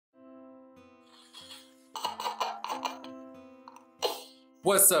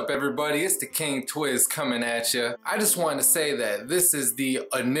What's up, everybody? It's the King Twiz coming at you. I just wanted to say that this is the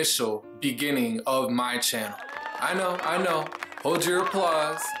initial beginning of my channel. I know. Hold your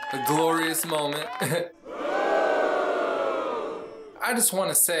applause. A glorious moment. I just want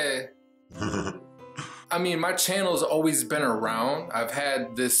to say, I mean, my channel's always been around. I've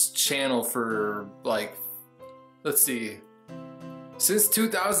had this channel for like, let's see, since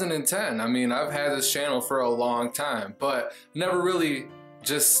 2010. I mean, I've had this channel for a long time, but never really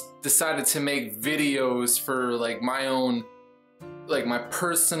just decided to make videos for like my own, like my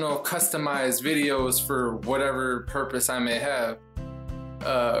personal customized videos for whatever purpose I may have.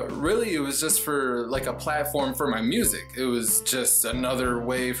 Really, it was just for like a platform for my music. It was just another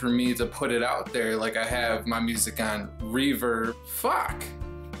way for me to put it out there. Like I have my music on Reverb. Fuck.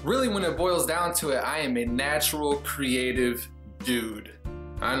 Really, when it boils down to it, I am a natural creative dude.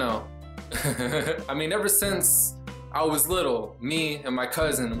 I know. I mean, ever since I was little, me and my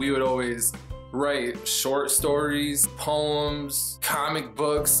cousin, we would always write short stories, poems, comic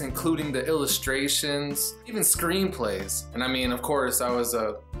books, including the illustrations, even screenplays. And I mean, of course, I was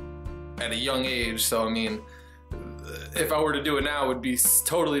at a young age, so I mean, if I were to do it now, it would be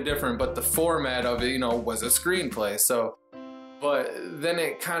totally different, but the format of it, you know, was a screenplay. So, but then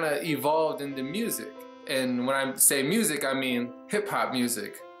it kind of evolved into music. And when I say music, I mean hip-hop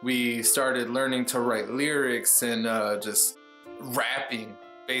music. We started learning to write lyrics and just rapping,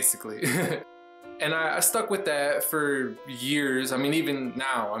 basically. And I stuck with that for years. I mean, even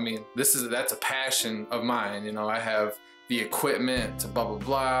now, I mean, that's a passion of mine. You know, I have the equipment to blah, blah,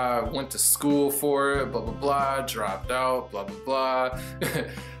 blah, went to school for it, blah, blah, blah, dropped out, blah, blah, blah.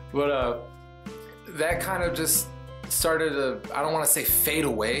 But that kind of just started to, I don't want to say fade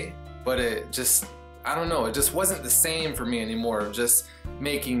away, but it just, I don't know, it just wasn't the same for me anymore, just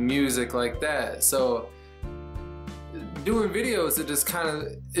making music like that. So doing videos, it just kind of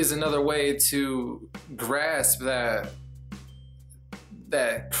is another way to grasp that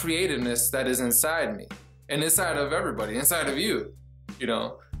creativeness that is inside me and inside of everybody, inside of you, you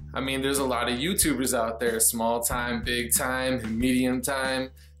know. I mean, there's a lot of YouTubers out there, small time, big time, medium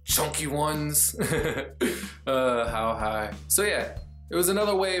time, chunky ones, how high. So yeah, it was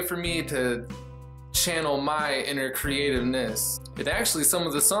another way for me to channel my inner creativeness. And actually, some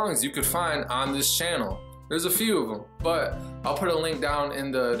of the songs you could find on this channel. There's a few of them, but I'll put a link down in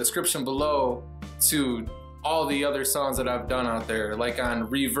the description below to all the other songs that I've done out there. Like on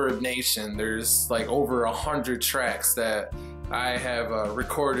Reverb Nation, there's like over 100 tracks that I have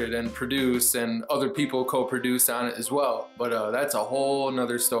recorded and produced, and other people co-produced on it as well. But that's a whole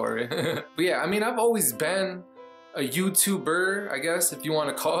nother story. But yeah, I mean, I've always been a YouTuber, I guess, if you want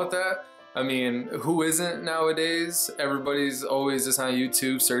to call it that. I mean, who isn't nowadays? Everybody's always just on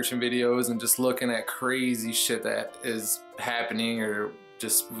YouTube searching videos and just looking at crazy shit that is happening or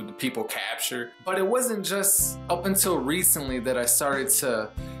just people capture. But it wasn't just up until recently that I started to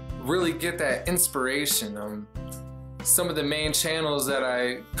really get that inspiration. Some of the main channels that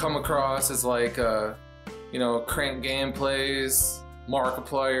I come across is like, you know, Crank Gameplays,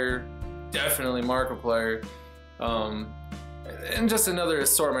 Markiplier, definitely Markiplier. And just another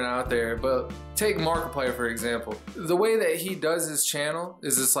assortment out there. But take Markiplier for example. The way that he does his channel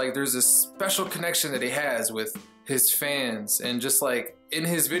is just like there's a special connection that he has with his fans, and just like in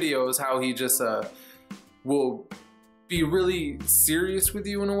his videos how he just will be really serious with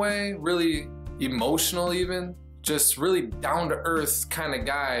you in a way, really emotional even, just really down to earth kind of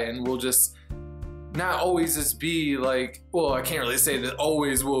guy, and will just not always just be like, well, I can't really say that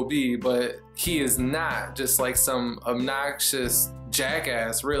always will be, but he is not just like some obnoxious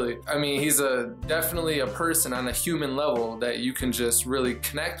jackass, really. I mean, he's definitely a person on a human level that you can just really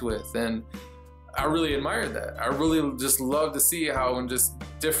connect with, and I really admired that. I really just love to see how in just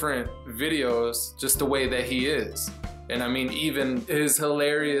different videos, just the way that he is. And I mean, even his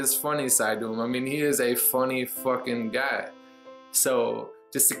hilarious funny side to him. I mean, he is a funny fucking guy. So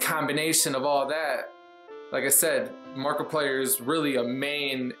just a combination of all that, like I said, Markiplier is really a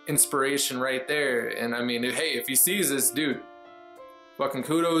main inspiration right there. And I mean, hey, if he sees this, dude, fucking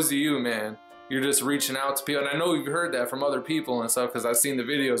kudos to you, man. You're just reaching out to people. And I know you've heard that from other people and stuff, because I've seen the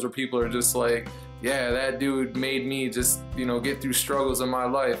videos where people are just like, yeah, that dude made me just, you know, get through struggles in my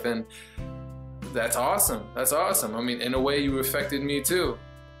life. And that's awesome. That's awesome. I mean, in a way, you affected me too.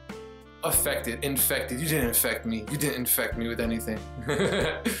 Infected. You didn't infect me. You didn't infect me with anything.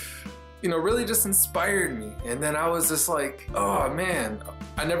 You know, really just inspired me. And then I was just like, oh man,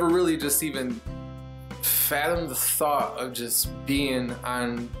 I never really just even fathomed the thought of just being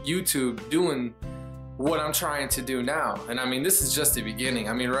on YouTube doing what I'm trying to do now. And I mean, this is just the beginning.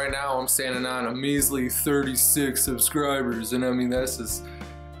 I mean, right now I'm standing on a measly 36 subscribers, and I mean, that's just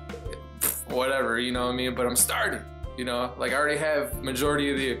whatever, you know what I mean? But I'm starting, you know? Like, I already have majority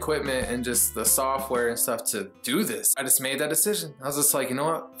of the equipment and just the software and stuff to do this. I just made that decision. I was just like, you know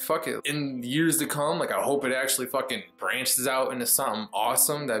what? Fuck it. In years to come, like, I hope it actually fucking branches out into something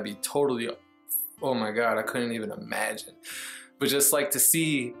awesome. That'd be totally, oh my God, I couldn't even imagine. But just like to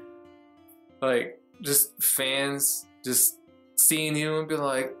see, like, just fans just seeing you and be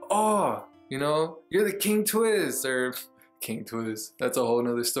like, oh, you know, you're the King Twiz, or King Twiz. That's a whole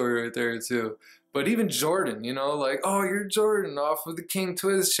nother story right there too. But even Jordan, you know, like, oh, you're Jordan off of the King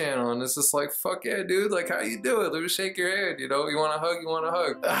Twiz channel. And it's just like, fuck yeah, dude. Like, how you do it? Let me shake your hand, you know? You want a hug? You want a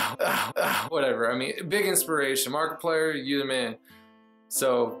hug? Whatever. I mean, big inspiration. Markiplier, you the man.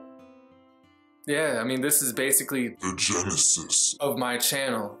 So, yeah, I mean, this is basically the genesis of my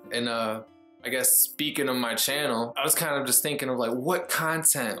channel. And I guess speaking of my channel, I was kind of just thinking of like, what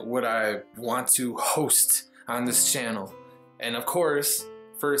content would I want to host on this channel? And of course,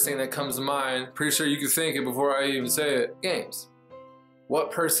 first thing that comes to mind, pretty sure you can think it before I even say it, games. What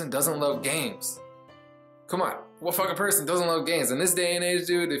person doesn't love games? Come on, what fucking person doesn't love games? In this day and age,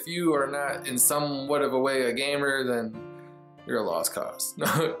 dude, if you are not in somewhat of a way a gamer, then you're a lost cause.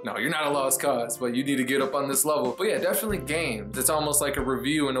 No, you're not a lost cause, but you need to get up on this level. But yeah, definitely games. It's almost like a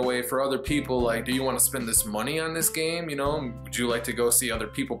review in a way for other people. Like, do you want to spend this money on this game? You know, would you like to go see other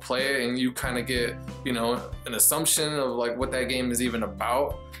people play it? And you kind of get, you know, an assumption of like what that game is even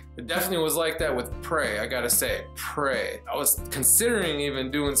about. It definitely was like that with Prey. I gotta say, Prey. I was considering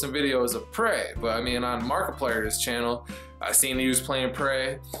even doing some videos of Prey, but I mean, on Markiplier's channel, I seen he was playing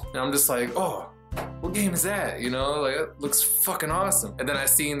Prey, and I'm just like, oh, what game is that? You know, like, it looks fucking awesome. And then I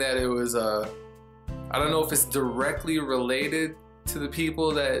seen that it was, I don't know if it's directly related to the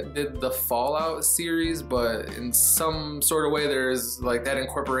people that did the Fallout series, but in some sort of way there's like that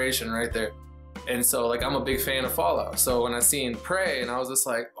incorporation right there. And so like, I'm a big fan of Fallout. So when I seen Prey, and I was just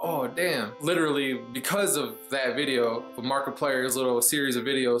like, oh damn. Literally because of that video, of Markiplier's little series of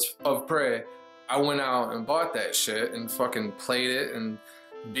videos of Prey, I went out and bought that shit and fucking played it and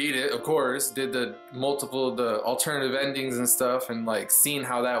beat it, of course, did the alternative endings and stuff, and like seeing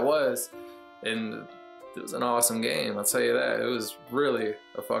how that was, and it was an awesome game, I'll tell you that. It was really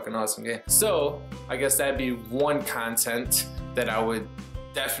a fucking awesome game. So I guess that'd be one content that I would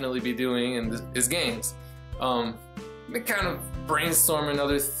definitely be doing, and is games. Been kind of brainstorming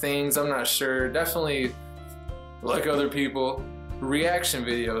other things, I'm not sure. Definitely, like other people, reaction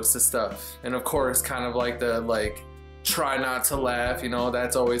videos to stuff, and of course kind of like the try not to laugh, you know,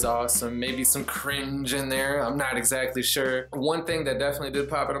 that's always awesome. Maybe some cringe in there, I'm not exactly sure. One thing that definitely did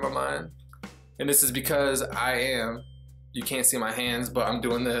pop into my mind, and this is because I am, you can't see my hands, but I'm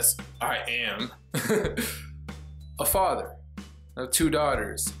doing this, I am a father. I have 2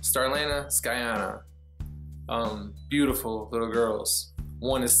 daughters, Starlana, Skyana. Beautiful little girls.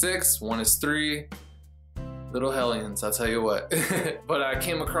 One is 6, one is 3. Little hellions, I'll tell you what. But I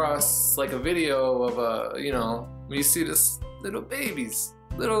came across like a video of you know, when you see this little babies,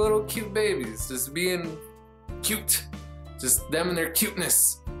 little cute babies, just being cute, just them and their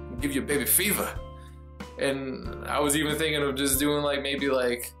cuteness, give you a baby fever. And I was even thinking of just doing like, maybe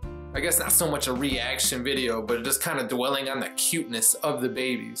like, I guess not so much a reaction video, but just kind of dwelling on the cuteness of the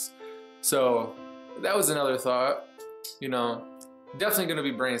babies. So that was another thought, you know. Definitely gonna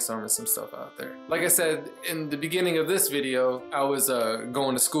be brainstorming some stuff out there. Like I said in the beginning of this video, I was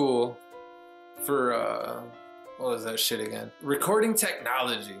going to school for, what was that shit again? Recording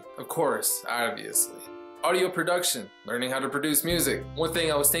technology, of course, obviously. Audio production, learning how to produce music. One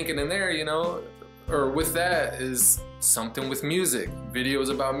thing I was thinking in there, you know, or with that, is something with music, videos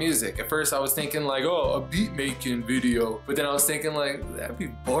about music. At first I was thinking like, oh, a beat making video. But then I was thinking like, that'd be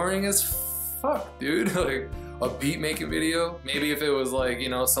boring as fuck, dude. Like, a beat making video? Maybe if it was like, you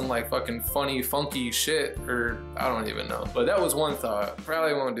know, some like fucking funny, funky shit, or I don't even know. But that was one thought.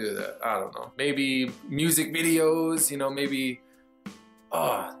 Probably won't do that. I don't know. Maybe music videos, you know, maybe,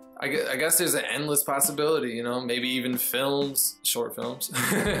 I guess there's an endless possibility, you know, maybe even films, short films.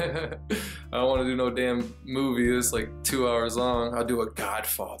 I don't want to do no damn movie that's like 2 hours long. I'll do a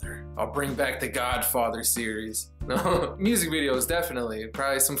Godfather. I'll bring back the Godfather series. No, music videos, definitely.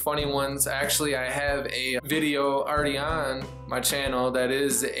 Probably some funny ones. Actually, I have a video already on my channel that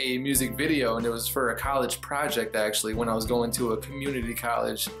is a music video, and it was for a college project, actually, when I was going to a community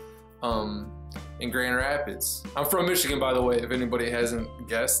college in Grand Rapids. I'm from Michigan, by the way, if anybody hasn't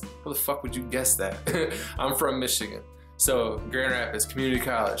guessed. How the fuck would you guess that? I'm from Michigan. So Grand Rapids Community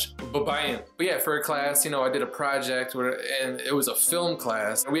College, but yeah, for a class, you know, I did a project and it was a film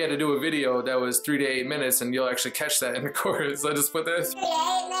class. We had to do a video that was 3 to 8 minutes, and you'll actually catch that in the chorus. I just put this. 3 to 8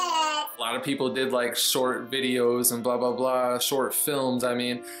 minutes. A lot of people did like short videos and blah, blah, blah, short films, I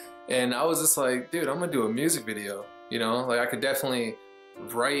mean. And I was just like, dude, I'm gonna do a music video, you know? Like I could definitely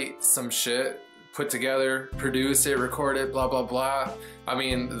write some shit, put together, produce it, record it, blah, blah, blah. I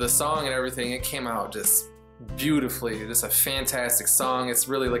mean, the song and everything, it came out just beautifully. Just a fantastic song. It's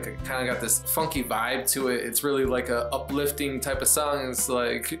really like a kind of got this funky vibe to it. It's really like a uplifting type of song. It's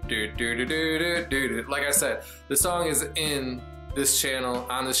like do do do do do do. Like I said, the song is in this channel,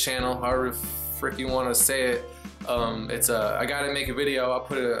 on this channel, however frick you want to say it. I gotta make a video. I'll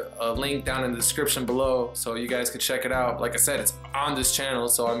put a link down in the description below so you guys can check it out. Like I said, it's on this channel,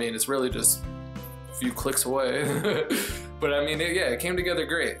 so I mean, it's really just a few clicks away. But I mean, yeah, it came together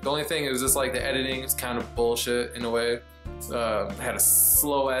great. The only thing is just like the editing is kind of bullshit in a way. I had a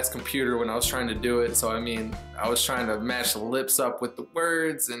slow ass computer when I was trying to do it, so I mean, I was trying to match the lips up with the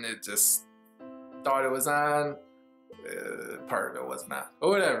words, and it just thought it was on. Part of it was not, but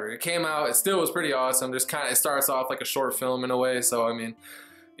whatever. It came out. It still was pretty awesome. Just kind of, it starts off like a short film in a way. So I mean,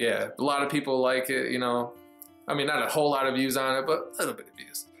 yeah, a lot of people like it. You know, I mean, not a whole lot of views on it, but a little bit of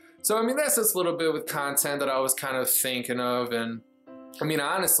views. So I mean, that's just a little bit with content that I was kind of thinking of. And I mean,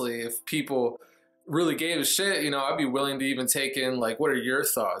 honestly, if people really gave a shit, you know, I'd be willing to even take in like, what are your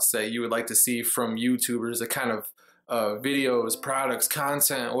thoughts that you would like to see from YouTubers, the kind of videos, products,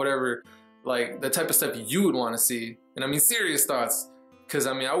 content, whatever, like the type of stuff you would want to see. And I mean, serious thoughts, because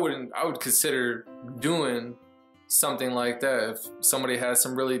I mean, I would consider doing something like that if somebody has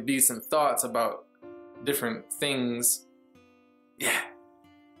some really decent thoughts about different things. Yeah,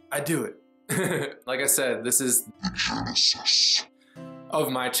 I do it. Like I said, this is the genesis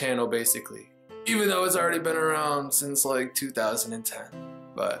of my channel, basically. Even though it's already been around since like 2010.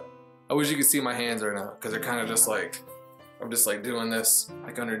 But I wish you could see my hands right now, because they're kind of just like, I'm just like doing this,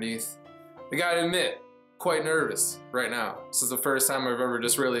 like underneath. I gotta admit, quite nervous right now. This is the first time I've ever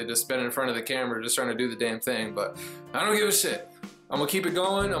just really just been in front of the camera just trying to do the damn thing, but I don't give a shit. I'm gonna keep it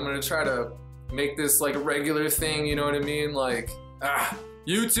going. I'm gonna try to make this like a regular thing, you know what I mean? Like,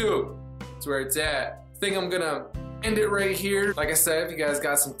 YouTube, that's where it's at. I think I'm gonna end it right here. Like I said, if you guys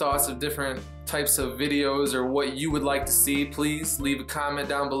got some thoughts of different types of videos or what you would like to see, please leave a comment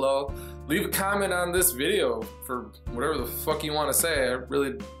down below. Leave a comment on this video for whatever the fuck you want to say. It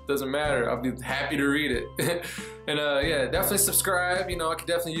really doesn't matter. I'll be happy to read it. And yeah, definitely subscribe. You know, I could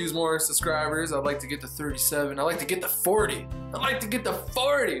definitely use more subscribers. I'd like to get to 37. I'd like to get to 40. I'd like to get to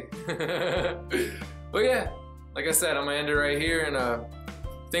 40. But yeah, like I said, I'm gonna end it right here. And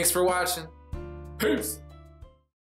thanks for watching. Peace.